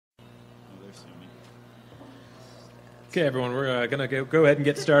Okay, everyone, we're going to go ahead and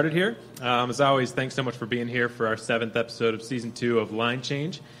get started here. As always, thanks so much for being here for our 7th episode of Season 2 of Line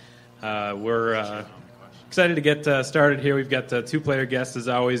Change. We're excited to get started here. We've got 2-player guests, as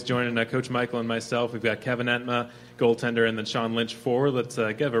always, joining Coach Michael and myself. We've got Kevin Entmaa, goaltender, and then Shawn Lynch, forward. Let's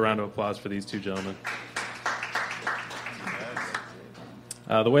give a round of applause for these two gentlemen.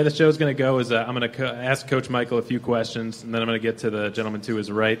 The way the show's going to go is I'm going to ask Coach Michael a few questions, and then I'm going to get to the gentleman to his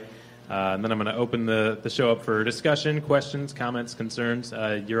right. And then I'm going to open the show up for discussion, questions, comments, concerns.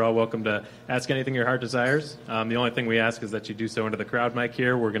 You're all welcome to ask anything your heart desires. The only thing we ask is that you do so into the crowd mic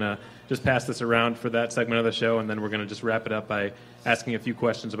here. We're going to just pass this around for that segment of the show, and then we're going to just wrap it up by asking a few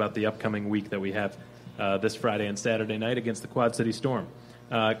questions about the upcoming week that we have this Friday and Saturday night against the Quad City Storm.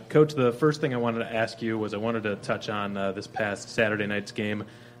 Coach, the first thing I wanted to ask you was I wanted to touch on this past Saturday night's game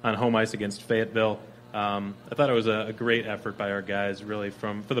on home ice against Fayetteville. I thought it was a great effort by our guys, really,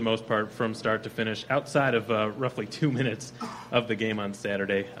 for the most part, from start to finish. Outside of roughly 2 minutes of the game on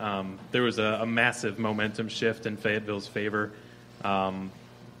Saturday, there was a massive momentum shift in Fayetteville's favor,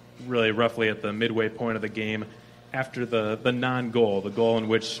 really roughly at the midway point of the game. After the non-goal, the goal in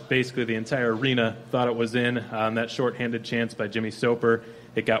which basically the entire arena thought it was in, that shorthanded chance by Jimmy Soper,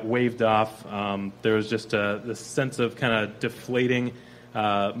 it got waved off. There was just this sense of kind of deflating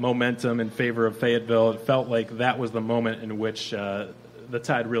momentum in favor of Fayetteville. It felt like that was the moment in which the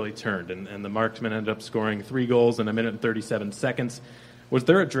tide really turned, and the Marksmen ended up scoring 3 goals in 1 minute and 37 seconds. Was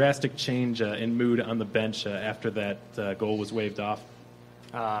there a drastic change in mood on the bench after that goal was waved off?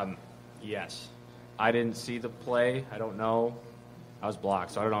 Yes. I didn't see the play. I don't know. I was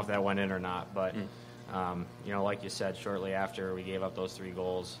blocked, so I don't know if that went in or not. But, like you said, shortly after we gave up those 3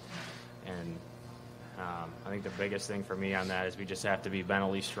 goals, and I think the biggest thing for me on that is we just have to be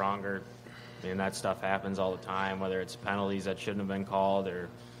mentally stronger. I mean, that stuff happens all the time, whether it's penalties that shouldn't have been called or,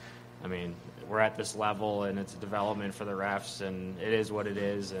 we're at this level and it's a development for the refs, and it is what it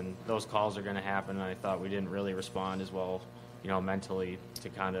is, and those calls are going to happen, and I thought we didn't really respond as well, mentally to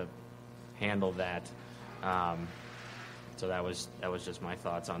kind of handle that. So that was just my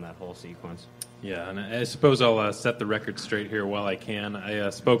thoughts on that whole sequence. Yeah, and I suppose I'll set the record straight here while I can.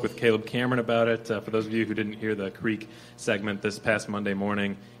 I spoke with Caleb Cameron about it. For those of you who didn't hear the Creek segment this past Monday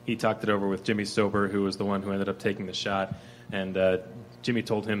morning, he talked it over with Jimmy Soper, who was the one who ended up taking the shot, and Jimmy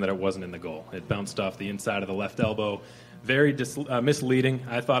told him that it wasn't in the goal. It bounced off the inside of the left elbow. Very misleading.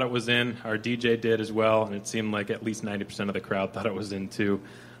 I thought it was in. Our DJ did as well, and it seemed like at least 90% of the crowd thought it was in too.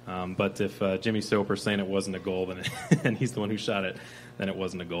 But if Jimmy Soper's saying it wasn't a goal, then and he's the one who shot it, then it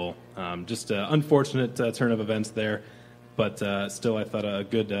wasn't a goal. Just an unfortunate turn of events there, but still I thought a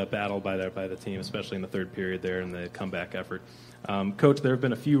good battle by the team, especially in the third period there in the comeback effort. Coach, there have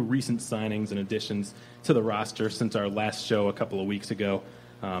been a few recent signings and additions to the roster since our last show a couple of weeks ago.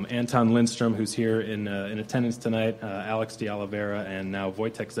 Anton Lindstrom, who's here in attendance tonight, Alex de Oliveira, and now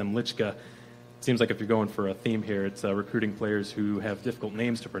Wojtek Zemlichka. Seems like if you're going for a theme here, it's recruiting players who have difficult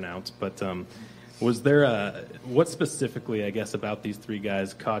names to pronounce. But was there what specifically, I guess, about these 3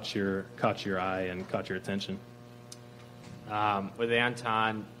 guys caught your eye and caught your attention? With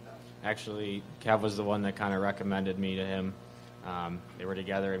Anton, actually, Kev was the one that kind of recommended me to him. They were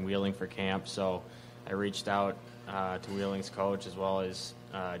together in Wheeling for camp, so I reached out to Wheeling's coach as well as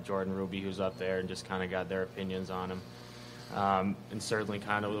Jordan Ruby, who's up there, and just kind of got their opinions on him. And certainly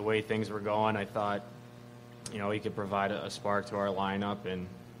kind of the way things were going, I thought, he could provide a spark to our lineup. And,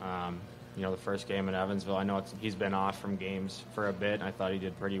 the first game in Evansville, I know he's been off from games for a bit. I thought he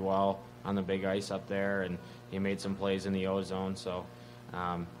did pretty well on the big ice up there, and he made some plays in the O-zone. So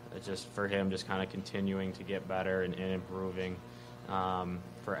it's just for him just kind of continuing to get better and improving.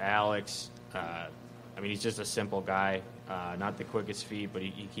 For Alex, he's just a simple guy. Not the quickest feet, but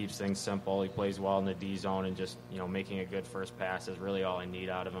he keeps things simple. He plays well in the D zone, and just making a good first pass is really all I need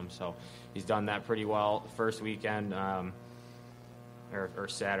out of him. So he's done that pretty well. First weekend or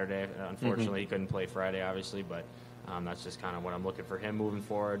Saturday. Unfortunately, he couldn't play Friday, obviously, but that's just kind of what I'm looking for him moving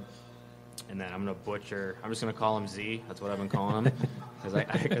forward. And then I'm just going to call him Z. That's what I've been calling him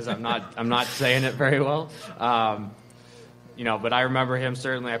because I'm not saying it very well. But I remember him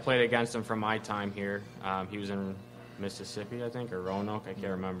certainly. I played against him from my time here. He was in Mississippi, I think, or Roanoke. I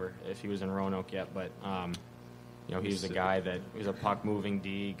can't remember if he was in Roanoke yet, but he was a guy that was a puck-moving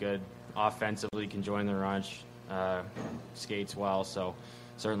D, good offensively, can join the rush, skates well. So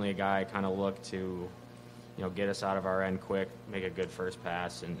certainly a guy I kind of look to, get us out of our end quick, make a good first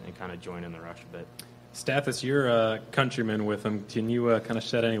pass, and kind of join in the rush a bit. Stathis, you're a countryman with him. Can you kind of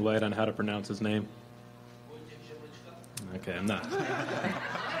shed any light on how to pronounce his name? Okay, I'm not.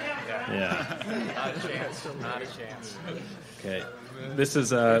 Yeah. Not a chance. Okay. This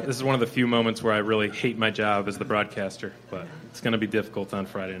is one of the few moments where I really hate my job as the broadcaster, but it's going to be difficult on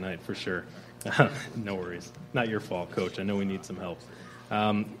Friday night for sure. No worries. Not your fault, Coach. I know we need some help.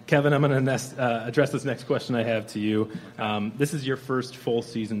 Kevin, I'm going to address this next question I have to you. This is your first full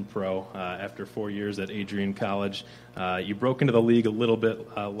season pro after 4 years at Adrian College. You broke into the league a little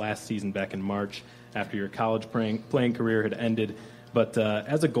bit last season back in March after your college playing career had ended. But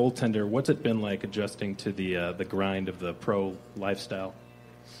as a goaltender, what's it been like adjusting to the grind of the pro lifestyle?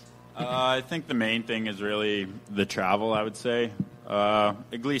 I think the main thing is really the travel, I would say.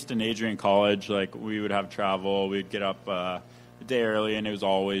 At least in Adrian College, like we would have travel. We'd get up a day early, and it was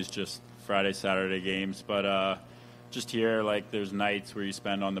always just Friday, Saturday games. But just here, like there's nights where you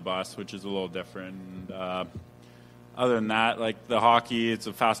spend on the bus, which is a little different. And, other than that, like the hockey, it's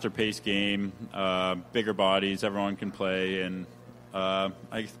a faster-paced game, bigger bodies, everyone can play, and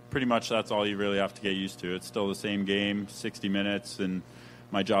pretty much that's all you really have to get used to. It's still the same game, 60 minutes, and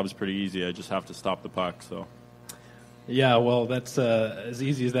my job is pretty easy. I just have to stop the puck. So. Yeah, well, that's as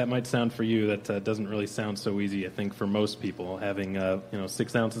easy as that might sound for you. That doesn't really sound so easy, I think, for most people. Having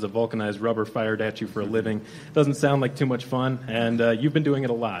 6 ounces of vulcanized rubber fired at you for a living doesn't sound like too much fun. And you've been doing it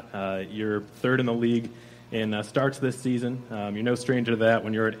a lot. You're third in the league in starts this season. You're no stranger to that.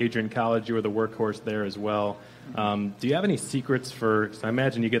 When you were at Adrian College, you were the workhorse there as well. Do you have any secrets for, cause I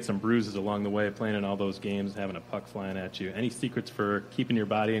imagine you get some bruises along the way playing in all those games, having a puck flying at you. Any secrets for keeping your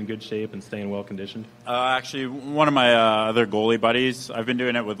body in good shape and staying well-conditioned? Actually, one of my other goalie buddies, I've been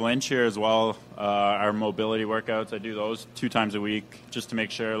doing it with Lynch here as well. Our mobility workouts, I do those 2 times a week just to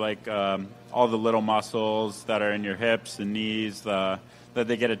make sure like all the little muscles that are in your hips and knees, that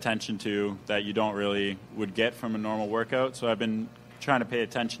they get attention to that you don't really would get from a normal workout. So I've been trying to pay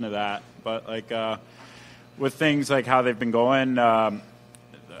attention to that. But like with things like how they've been going,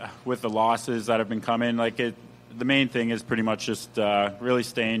 with the losses that have been coming, the main thing is pretty much just really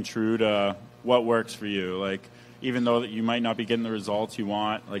staying true to what works for you. Like even though that you might not be getting the results you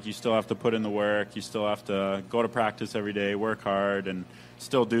want, like you still have to put in the work. You still have to go to practice every day, work hard, and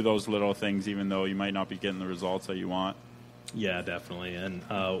still do those little things even though you might not be getting the results that you want. Yeah, definitely. And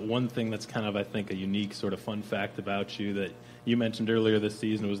one thing that's kind of, I think, a unique sort of fun fact about you that you mentioned earlier this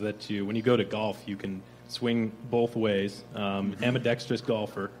season was that when you go to golf, you can swing both ways. Ambidextrous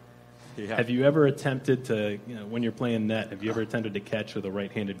golfer. Yeah. Have you ever attempted to, when you're playing net, have you ever attempted to catch with a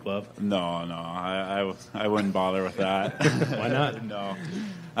right-handed glove? No, I wouldn't bother with that. Why not? No,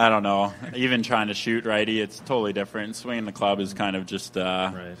 I don't know. Even trying to shoot righty, it's totally different. Swinging the club is kind of just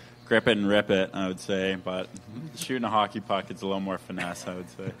right. Grip it and rip it, I would say. But shooting a hockey puck, it's a little more finesse, I would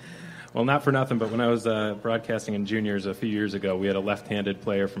say. Well, not for nothing, but when I was broadcasting in juniors a few years ago, we had a left-handed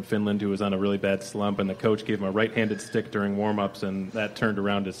player from Finland who was on a really bad slump, and the coach gave him a right-handed stick during warm-ups, and that turned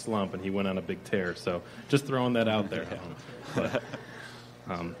around his slump, and he went on a big tear. So just throwing that out there. But,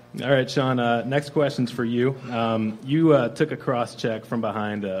 all right, Shawn, next question's for you. You took a cross-check from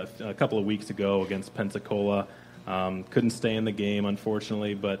behind a couple of weeks ago against Pensacola. Couldn't stay in the game,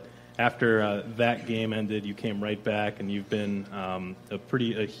 unfortunately, but after that game ended, you came right back, and you've been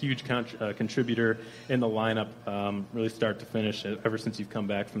a huge contributor in the lineup, really start to finish, ever since you've come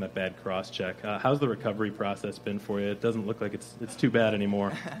back from that bad cross-check. How's the recovery process been for you? It doesn't look like it's too bad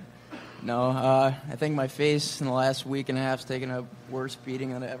anymore. No, I think my face in the last week and a half has taken a worse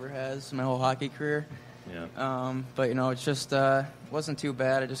beating than it ever has in my whole hockey career. Yeah. But, it's just wasn't too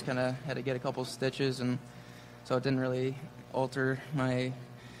bad. I just kind of had to get a couple stitches, and so it didn't really alter my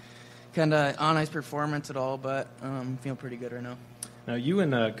kind of on-ice performance at all, but I'm feeling pretty good right now. Now, you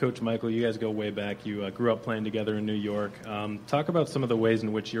and Coach Michael, you guys go way back. You grew up playing together in New York. Talk about some of the ways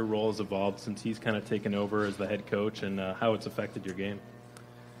in which your role has evolved since he's kind of taken over as the head coach and how it's affected your game.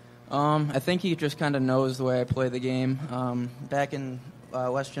 I think he just kind of knows the way I play the game. Back in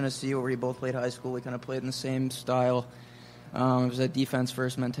West Genesee, where we both played high school, we kind of played in the same style. It was a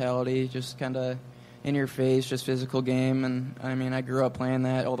defense-first mentality, just kind of in your face, just physical game. And, I grew up playing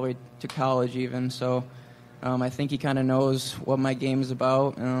that all the way to college even. So I think he kind of knows what my game is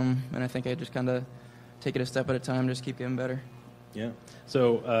about. And I think I just kind of take it a step at a time, just keep getting better. Yeah.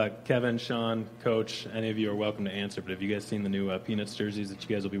 So, Kevin, Shawn, Coach, any of you are welcome to answer, but have you guys seen the new Peanuts jerseys that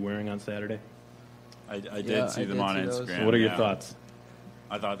you guys will be wearing on Saturday? I did see them on Instagram. So what are your thoughts?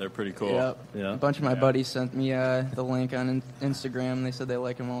 I thought they're pretty cool. Yep. Yeah. A bunch of my buddies sent me the link on Instagram. They said they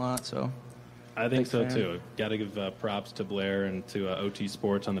like them a lot, so... I think so, too. Got to give props to Blair and to OT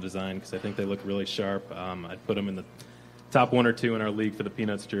Sports on the design because I think they look really sharp. I'd put them in the top 1 or 2 in our league for the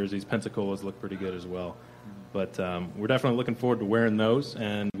Peanuts jerseys. Pensacola's look pretty good as well. But we're definitely looking forward to wearing those.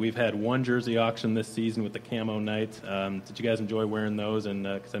 And we've had one jersey auction this season with the Camo Night. Did you guys enjoy wearing those? And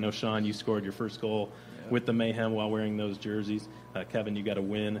because I know, Shawn, you scored your first goal with the Mayhem while wearing those jerseys. Kevin, you got a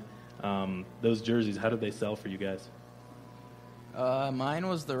win. Those jerseys, how did they sell for you guys? Mine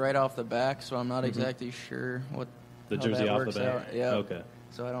was the right off the back, so I'm not exactly sure what the how jersey that off works the back. out. Yeah. Okay.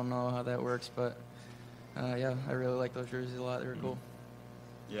 So I don't know how that works, but yeah, I really like those jerseys a lot. They were cool.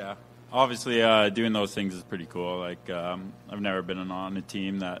 Yeah, obviously doing those things is pretty cool. Like I've never been on a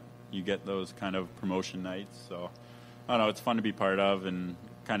team that you get those kind of promotion nights, so I don't know. It's fun to be part of, and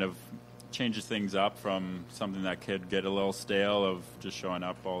kind of changes things up from something that could get a little stale of just showing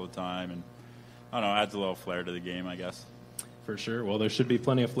up all the time, and I don't know, adds a little flair to the game, I guess. For sure. Well, there should be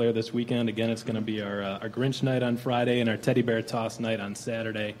plenty of flair this weekend. Again, it's going to be our Grinch night on Friday and our Teddy Bear Toss night on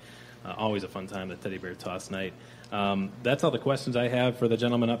Saturday. Always a fun time, the Teddy Bear Toss night. That's all the questions I have for the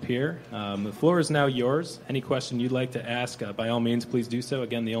gentleman up here. The floor is now yours. Any question you'd like to ask, by all means, please do so.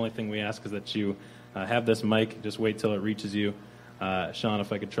 Again, the only thing we ask is that you have this mic. Just wait till it reaches you. Shawn,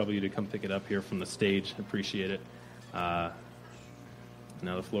 if I could trouble you to come pick it up here from the stage, appreciate it. Now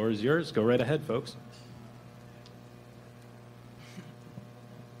the floor is yours. Go right ahead, folks.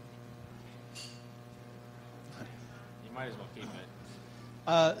 Might as well keep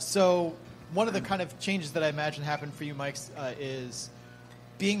it. So one of the kind of changes that I imagine happened for you, Mike, is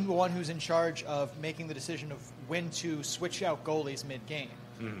being the one who's in charge of making the decision of when to switch out goalies mid-game.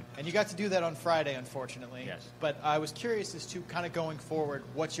 And you got to do that on Friday, unfortunately. Yes. But I was curious as to kind of going forward,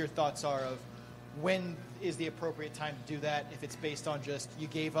 what your thoughts are of when is the appropriate time to do that, if it's based on just you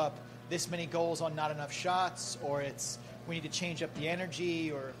gave up this many goals on not enough shots, or it's we need to change up the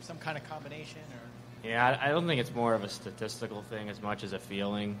energy, or some kind of combination, or... Yeah, I don't think it's more of a statistical thing as much as a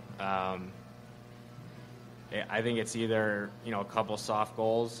feeling. I think it's either, a couple soft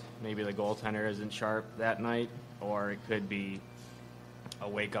goals, maybe the goaltender isn't sharp that night, or it could be a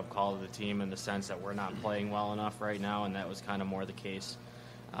wake-up call to the team in the sense that we're not playing well enough right now, and that was kind of more the case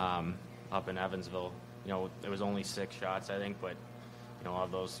up in Evansville. There was only 6 shots, I think, but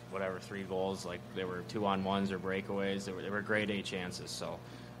of those, 3 goals, like they were 2-on-1s or breakaways. They were grade A chances, so...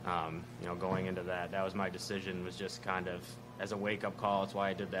 going into that was my decision, was just kind of as a wake-up call. That's why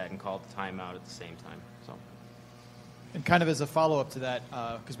I did that and called the timeout at the same time. So, and kind of as a follow-up to that,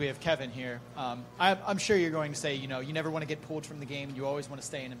 because we have Kevin here, I'm sure you're going to say, you never want to get pulled from the game. You always want to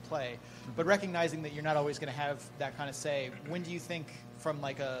stay in and play. But recognizing that you're not always going to have that kind of say, when do you think from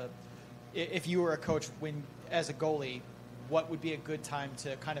if you were a coach, when as a goalie, what would be a good time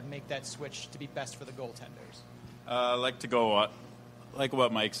to kind of make that switch to be best for the goaltenders? Like to go like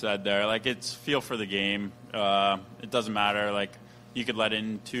what Mike said there, like it's feel for the game. It doesn't matter. Like you could let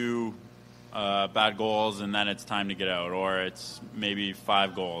in 2 bad goals and then it's time to get out, or it's maybe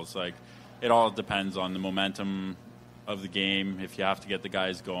 5 goals. Like it all depends on the momentum of the game. If you have to get the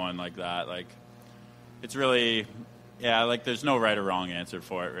guys going like that, like it's really, like there's no right or wrong answer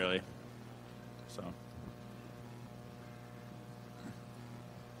for it really. So.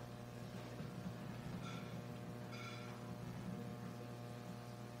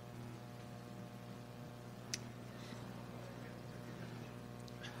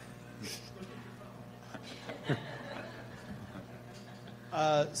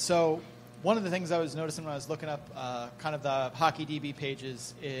 So one of the things I was noticing when I was looking up kind of the hockey DB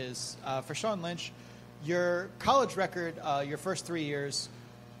pages is for Shawn Lynch, your college record, your first 3 years,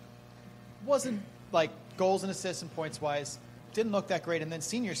 wasn't like goals and assists and points-wise, didn't look that great. And then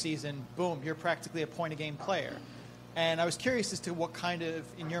senior season, boom, you're practically a point-a-game player. And I was curious as to what kind of,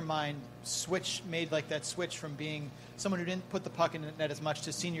 in your mind, made like that switch from being someone who didn't put the puck in the net as much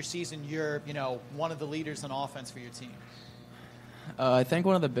to senior season, you're, one of the leaders on offense for your team. I think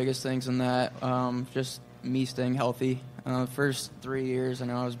one of the biggest things in that, just me staying healthy. First 3 years, I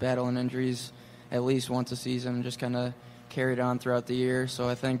know I was battling injuries at least once a season, just kind of carried on throughout the year. So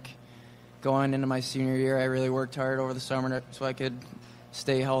I think going into my senior year, I really worked hard over the summer so I could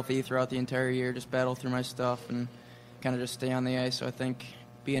stay healthy throughout the entire year, just battle through my stuff and kind of just stay on the ice. So I think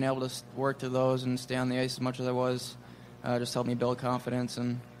being able to work through those and stay on the ice as much as I was just helped me build confidence.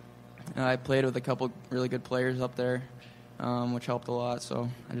 And I played with a couple really good players up there, which helped a lot. So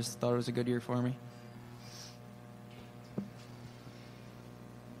I just thought it was a good year for me.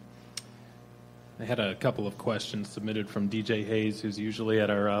 I had a couple of questions submitted from DJ Hayes, who's usually at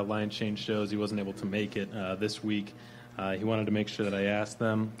our line change shows. He wasn't able to make it this week. He wanted to make sure that I asked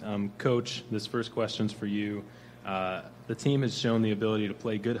them. Coach, this first question's for you. The team has shown the ability to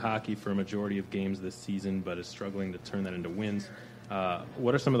play good hockey for a majority of games this season, but is struggling to turn that into wins.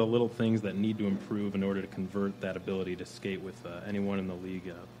 What are some of the little things that need to improve in order to convert that ability to skate with anyone in the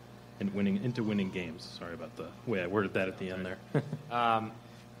league and into winning games? Sorry about the way I worded that at the end there.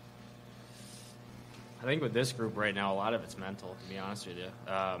 I think with this group right now, a lot of it's mental, to be honest with you.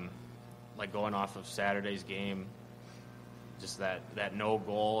 like going off of Saturday's game, just that no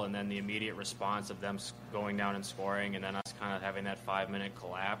goal and then the immediate response of them going down and scoring, and then us kind of having that 5-minute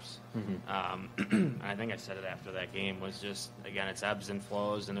collapse. I think I said it after that game, was just, again, it's ebbs and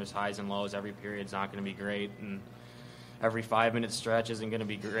flows, and there's highs and lows. Every period's not going to be great, and every 5-minute stretch isn't going to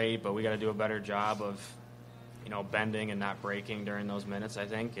be great, but we got to do a better job of, bending and not breaking during those minutes, I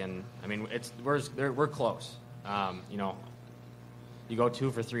think. And I mean, we're close. You go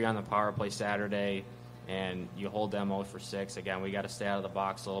 2 for 3 on the power play Saturday, and you hold them 0 for 6. Again, we got to stay out of the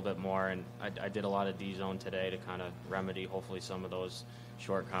box a little bit more, and I did a lot of D-zone today to kind of remedy, hopefully, some of those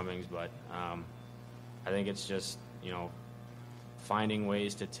shortcomings. But I think it's just, finding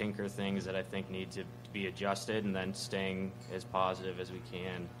ways to tinker things that I think need to be adjusted, and then staying as positive as we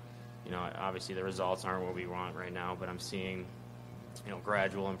can. Obviously the results aren't what we want right now, but I'm seeing,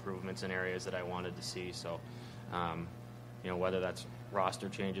 gradual improvements in areas that I wanted to see. So, whether that's roster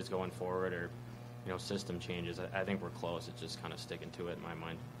changes going forward or, system changes, I think we're close. It's just kind of sticking to it in my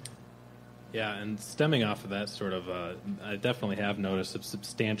mind. Yeah, and stemming off of that sort of, I definitely have noticed a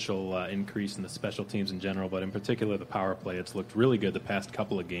substantial increase in the special teams in general, but in particular the power play. It's looked really good the past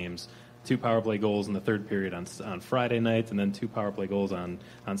couple of games. 2 power play goals in the third period on Friday night, and then 2 power play goals on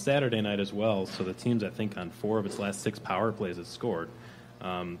Saturday night as well. So the team's, I think, on 4 of its last 6 power plays has scored.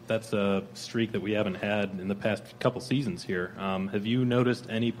 That's a streak that we haven't had in the past couple seasons here. Have you noticed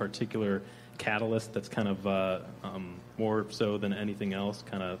any particular catalyst that's kind of more so than anything else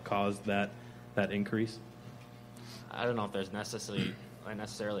kind of caused that increase? I don't know if there's necessarily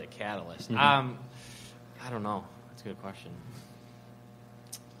a catalyst. I don't know. That's a good question.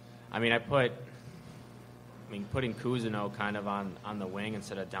 I mean, putting Cousineau kind of on the wing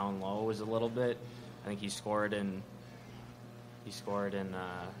instead of down low was a little bit. I think he scored in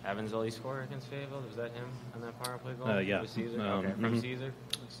Evansville. He scored against Fayetteville. Was that him on that power play goal? Yeah. With Caesar? Okay, from Caesar?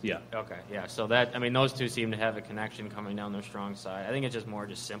 Yeah. Okay, yeah. So those two seem to have a connection coming down their strong side. I think it's just more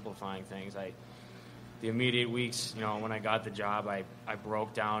just simplifying things. The immediate weeks, when I got the job, I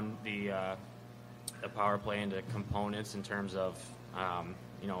broke down the power play into components in terms of,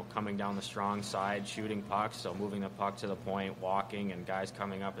 coming down the strong side, shooting pucks, so moving the puck to the point, walking, and guys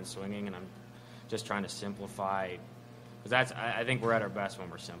coming up and swinging. And I'm just trying to simplify, because I think we're at our best when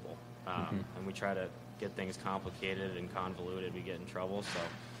we're simple, and we try to get things complicated and convoluted, we get in trouble. So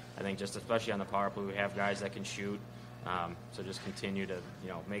I think just especially on the power play, we have guys that can shoot. So just continue to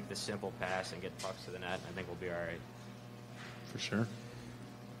make the simple pass and get pucks to the net. I think we'll be all right. For sure.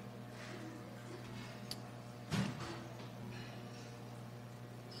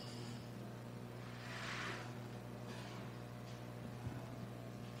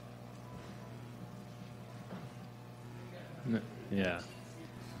 Yeah.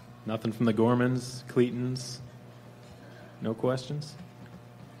 Nothing from the Gormans, Cletons? No questions?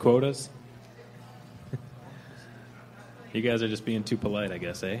 Quotas? You guys are just being too polite, I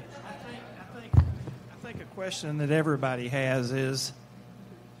guess, eh? I think a question that everybody has is,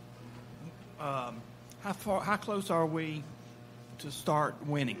 how close are we to start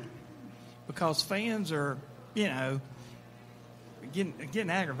winning? Because fans are, getting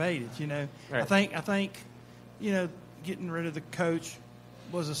aggravated. Right. I think, getting rid of the coach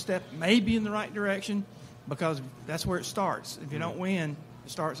was a step maybe in the right direction, because that's where it starts. If you don't win,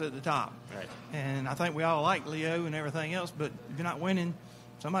 it starts at the top. Right. And I think we all like Leo and everything else, but if you're not winning,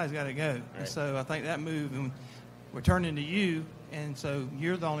 somebody's got to go. Right. And so I think that move, and we're turning to you, and so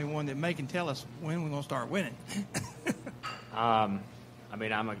you're the only one that can tell us when we're going to start winning. I'm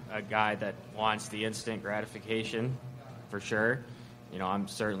a guy that wants the instant gratification, for sure. I'm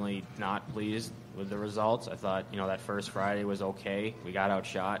certainly not pleased with the results. I thought, that first Friday was okay. We got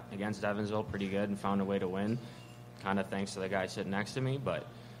outshot against Evansville pretty good and found a way to win, kind of thanks to the guy sitting next to me. But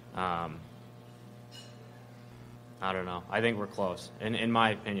I don't know. I think we're close, in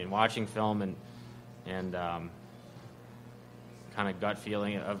my opinion. Watching film and kind of gut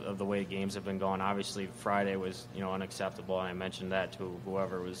feeling of the way games have been going. Obviously, Friday was unacceptable, and I mentioned that to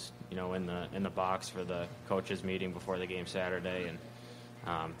whoever was in the box for the coaches meeting before the game Saturday. And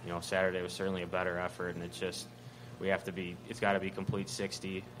Saturday was certainly a better effort, and it's just it's got to be complete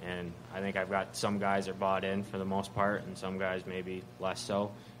 60. And I think I've got some guys are bought in for the most part, and some guys maybe less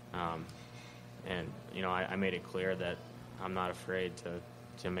so. I made it clear that I'm not afraid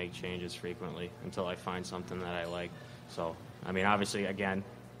to make changes frequently until I find something that I like. So, obviously, again,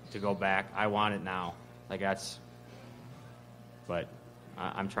 to go back, I want it now. But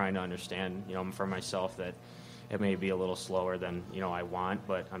I'm trying to understand, for myself that it may be a little slower than, I want,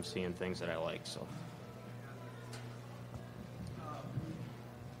 but I'm seeing things that I like, so.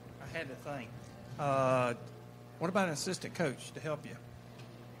 I had to think. What about an assistant coach to help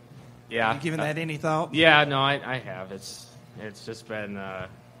you? Yeah. Have you given that any thought? Yeah, no, I have. It's just been a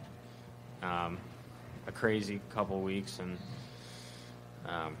crazy couple weeks, and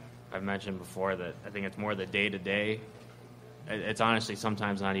I've mentioned before that I think it's more the day-to-day. It's honestly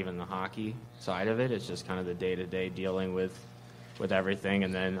sometimes not even the hockey side of it. It's just kind of the day-to-day dealing with everything,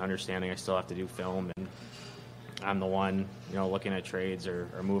 and then understanding I still have to do film, and I'm the one, looking at trades or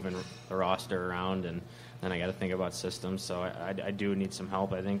moving the roster around, and then I got to think about systems. So I do need some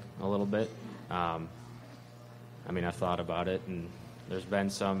help, I think, a little bit. I've thought about it, and there's been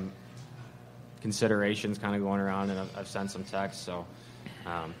some considerations kind of going around, and I've sent some texts. So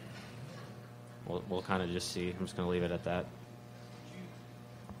we'll kind of just see. I'm just going to leave it at that.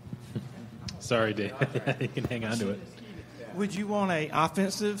 Sorry, Dave. You can hang on to it. Would you want a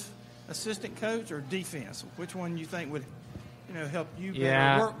offensive assistant coach or defense? Which one you think would, help you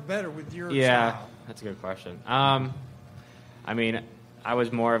work better with your style? That's a good question. I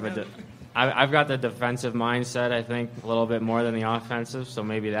was more of I've got the defensive mindset, I think, a little bit more than the offensive, so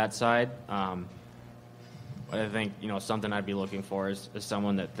maybe that side. But I think, something I'd be looking for is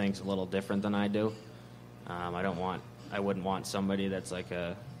someone that thinks a little different than I do. I wouldn't want somebody that's like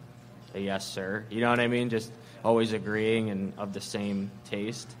a yes, sir. You know what I mean? Just always agreeing and of the same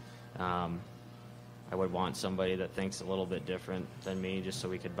taste. I would want somebody that thinks a little bit different than me, just so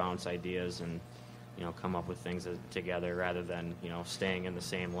we could bounce ideas and, come up with things together rather than, staying in the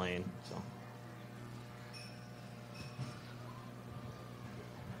same lane.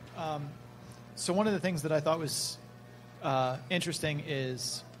 So one of the things that I thought was interesting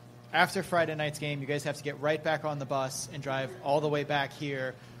is after Friday night's game, you guys have to get right back on the bus and drive all the way back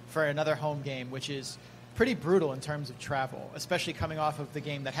here for another home game, which is pretty brutal in terms of travel, especially coming off of the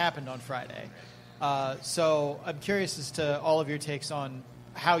game that happened on Friday. So I'm curious as to all of your takes on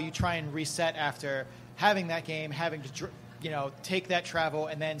how you try and reset after having that game, having to take that travel,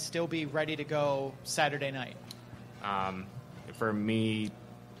 and then still be ready to go Saturday night. For me,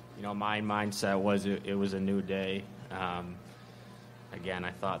 my mindset was it was a new day. Again,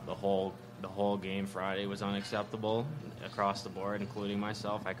 I thought the whole game Friday was unacceptable across the board, including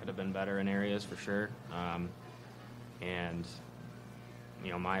myself. I could have been better in areas for sure. And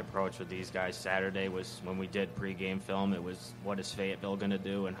my approach with these guys Saturday was, when we did pregame film, it was, what is Fayetteville going to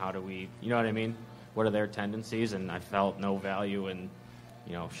do, and how do we, you know what I mean? What are their tendencies? And I felt no value in,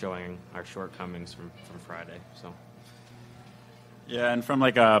 showing our shortcomings from Friday. So. Yeah, and from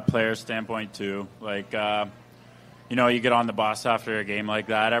like a player standpoint too, like you get on the bus after a game like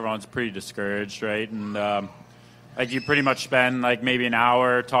that, everyone's pretty discouraged, right? And like you pretty much spend like maybe an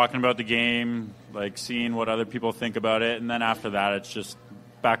hour talking about the game, like seeing what other people think about it, and then after that it's just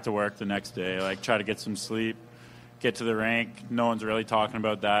back to work the next day, like try to get some sleep, get to the rink. No one's really talking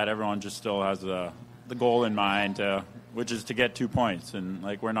about that. Everyone just still has the goal in mind, which is to get 2 points, and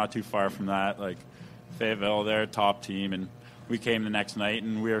like we're not too far from that. Like Fayetteville, they're a top team, and we came the next night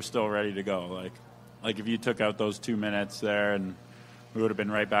and we are still ready to go. Like if you took out those 2 minutes there, and we would have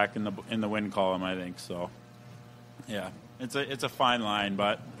been right back in the win column, I think. So yeah, it's a fine line,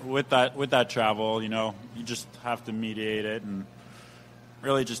 but with that travel, you just have to mediate it and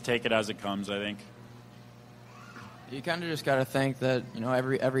really just take it as it comes, I think. You kind of just got to think that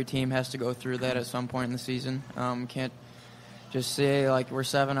every team has to go through that at some point in the season. Can't just say like we're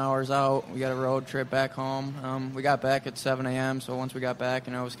 7 hours out, we got a road trip back home. We got back at 7 a.m. So once we got back,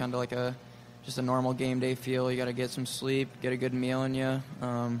 it was kind of like just a normal game day feel. You got to get some sleep, get a good meal in you.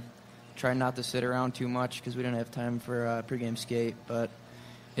 Try not to sit around too much because we didn't have time for pregame skate. But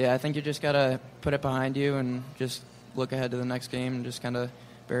yeah, I think you just got to put it behind you and just look ahead to the next game and just kind of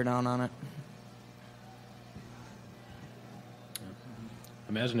bear down on it. I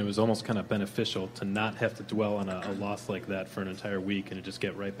imagine it was almost kind of beneficial to not have to dwell on a loss like that for an entire week and to just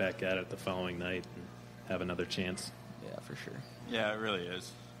get right back at it the following night and have another chance. Yeah, for sure. Yeah, it really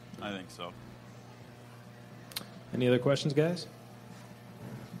is. I think so. Any other questions, guys?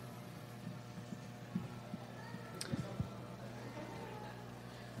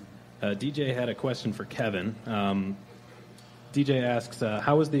 DJ had a question for Kevin. DJ asks,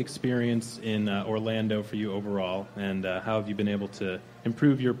 how was the experience in Orlando for you overall, and how have you been able to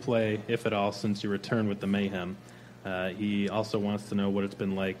improve your play, if at all, since your return with the Mayhem? He also wants to know what it's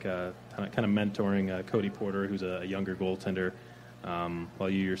been like kind of mentoring Cody Porter, who's a younger goaltender, while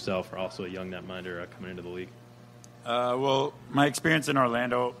you yourself are also a young netminder coming into the league. Well, my experience in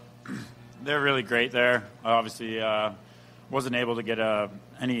Orlando, they're really great there. I obviously wasn't able to get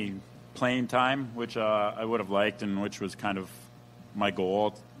any playing time, which I would have liked, and which was kind of my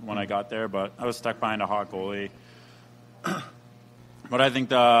goal when I got there, but I was stuck behind a hot goalie. But I think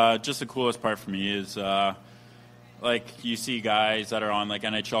just the coolest part for me is like you see guys that are on like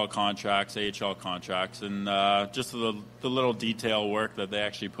NHL contracts, AHL contracts, and just the little detail work that they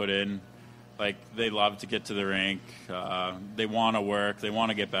actually put in. Like they love to get to the rink. They want to work. They want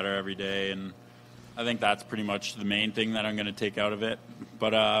to get better every day, and I think that's pretty much the main thing that I'm going to take out of it.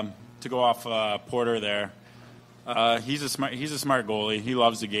 But to go off Porter there, he's a smart goalie. He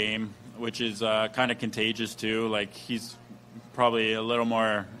loves the game, which is kind of contagious too. Like he's probably a little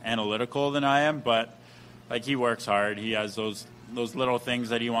more analytical than I am, but like he works hard. He has those little things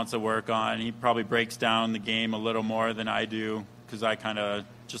that he wants to work on. He probably breaks down the game a little more than I do because I kind of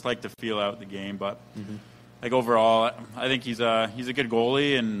just like to feel out the game. But like overall, I think he's a good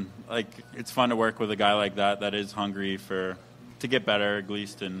goalie, and like it's fun to work with a guy like that is hungry to get better at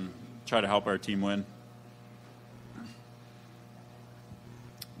least and try to help our team win.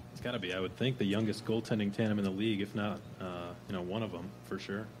 It's got to be, I would think, the youngest goaltending tandem in the league, if not, one of them for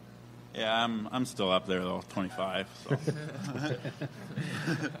sure. Yeah, I'm still up there though, 25. So.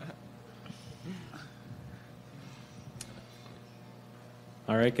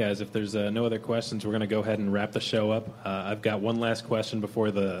 All right, guys, if there's no other questions, we're going to go ahead and wrap the show up. I've got one last question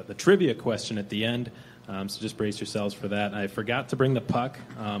before the trivia question at the end, so just brace yourselves for that. I forgot to bring the puck,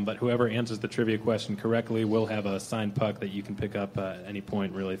 but whoever answers the trivia question correctly will have a signed puck that you can pick up at any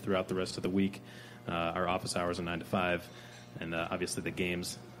point really throughout the rest of the week. Our office hours are 9 to 5, and obviously the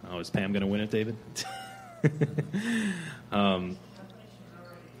games. Oh, is Pam going to win it, David?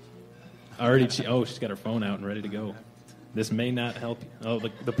 She's got her phone out and ready to go. This may not help you. Oh,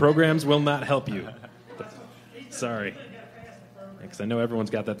 the programs will not help you. Sorry. Because I know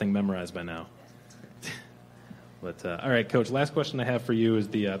everyone's got that thing memorized by now. But all right, Coach, last question I have for you is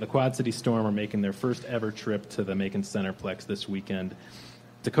the Quad City Storm are making their first ever trip to the Macon Centerplex this weekend.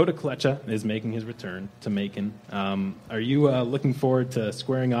 Dakota Kletcha is making his return to Macon. Are you looking forward to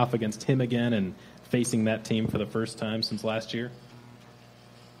squaring off against him again and facing that team for the first time since last year?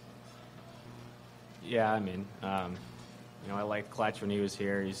 Yeah, I mean, I liked Kletch when he was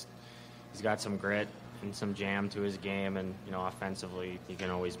here. He's got some grit and some jam to his game, and offensively he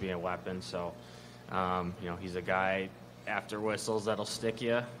can always be a weapon. So, he's a guy after whistles that'll stick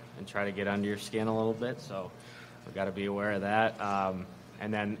you and try to get under your skin a little bit. So we've got to be aware of that.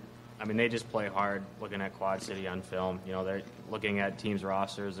 And then, I mean, they just play hard looking at Quad City on film. They're looking at teams'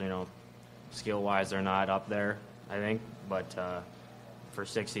 rosters. Skill-wise, they're not up there, I think, but for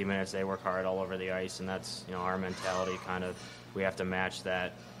 60 minutes, they work hard all over the ice, and that's our mentality. Kind of, we have to match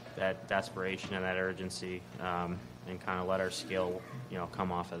that desperation and that urgency, and kind of let our skill,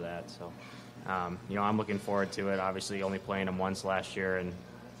 come off of that. So, I'm looking forward to it. Obviously, only playing them once last year and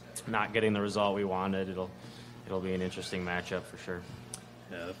not getting the result we wanted, it'll be an interesting matchup for sure.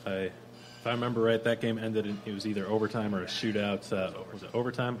 Yeah, if I remember right, that game ended in it was either overtime or a shootout. Was it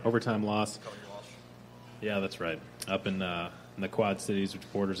overtime? Overtime loss. Yeah, that's right. Up in the Quad Cities, which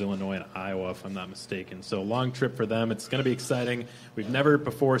borders Illinois and Iowa, if I'm not mistaken. So long trip for them. It's going to be exciting. We've never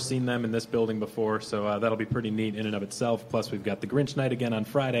before seen them in this building before, so that'll be pretty neat in and of itself. Plus, we've got the Grinch night again on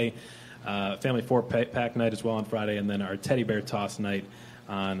Friday, Family 4-pack night as well on Friday, and then our Teddy Bear Toss night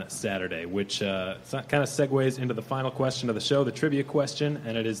on Saturday, which kind of segues into the final question of the show, the trivia question,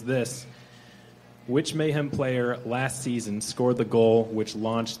 and it is this. Which Mayhem player last season scored the goal which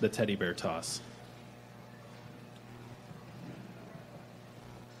launched the Teddy Bear Toss?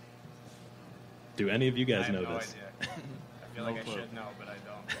 Do any of you guys know this? I feel like I should know, but I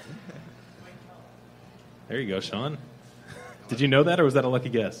don't. There you go, Shawn. Did you know that, or was that a lucky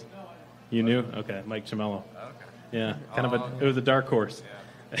guess? No, you knew? Okay, Mike Ciamello. Okay. Yeah, it was a dark horse.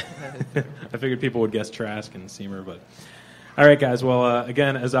 Yeah. I figured people would guess Trask and Seymour, but... All right, guys. Well,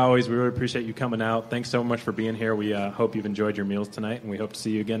 again, as always, we really appreciate you coming out. Thanks so much for being here. We hope you've enjoyed your meals tonight, and we hope to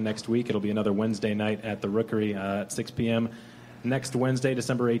see you again next week. It'll be another Wednesday night at the Rookery at 6 p.m. next Wednesday,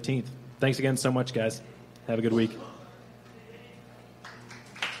 December 18th. Thanks again so much, guys. Have a good week.